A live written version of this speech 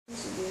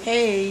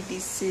Hey,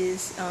 this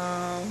is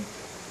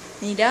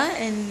Nida,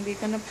 and we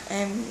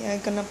are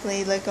gonna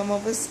play Lego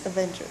Marvel's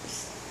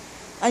Avengers.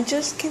 I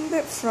just came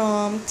back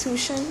from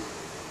tuition,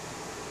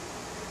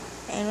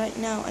 and right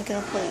now I'm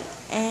gonna play.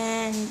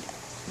 And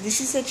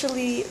this is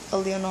actually a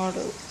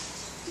Leonardo.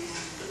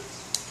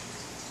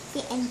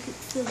 And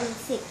Quicksilver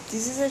 6.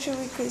 This is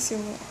actually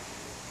Quicksilver.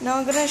 Now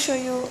I'm gonna show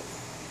you.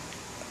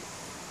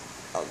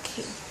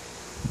 Okay.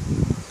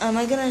 I'm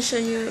gonna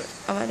show you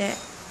about that.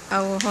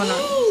 Hold on.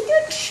 Hey,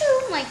 don't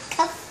show my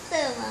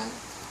customer.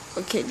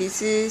 Okay,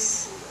 this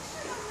is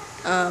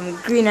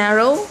Green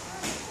Arrow.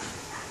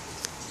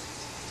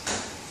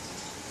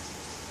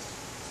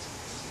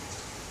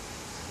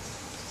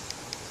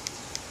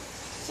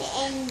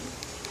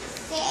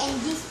 And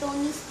this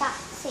Tony Stark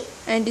 6.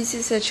 And this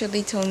is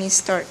actually Tony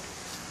Stark.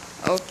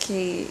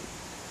 Okay.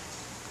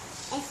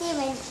 I say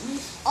when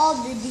with all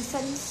the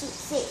different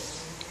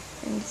suits.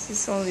 And this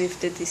is all with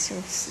the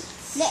different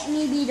suits. Let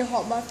me be the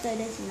Hulkbuster,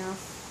 that's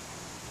enough.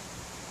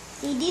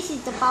 See, this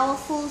is the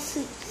powerful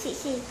suit.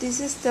 This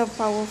is the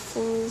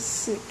powerful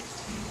suit.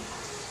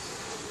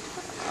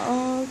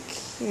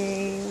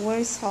 Okay,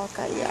 where's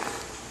Hawkeye?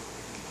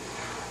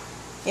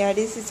 Yeah,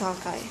 this is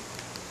Hawkeye.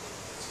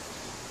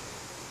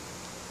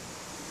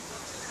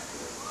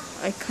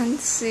 I can't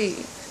see.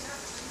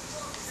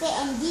 See,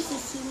 and this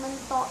is Human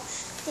Torch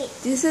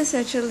 6. This is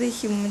actually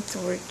Human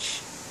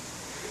Torch.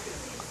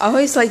 I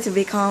always like to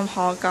become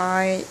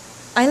Hawkeye.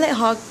 I like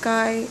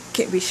Hawkeye,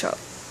 Kate Bishop.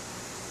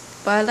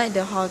 But I like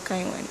the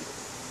Hawkeye one.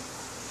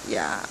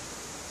 Yeah,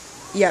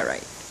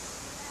 right.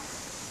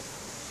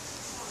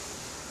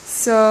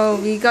 So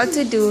we got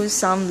to do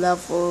some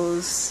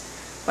levels,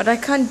 but I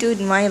can't do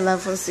my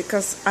levels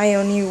because I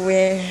only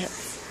wear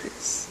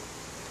this.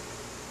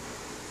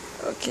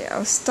 Okay,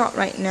 I'll stop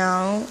right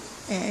now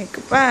and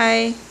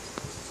goodbye.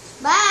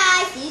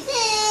 Bye, see you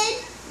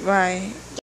soon. Bye.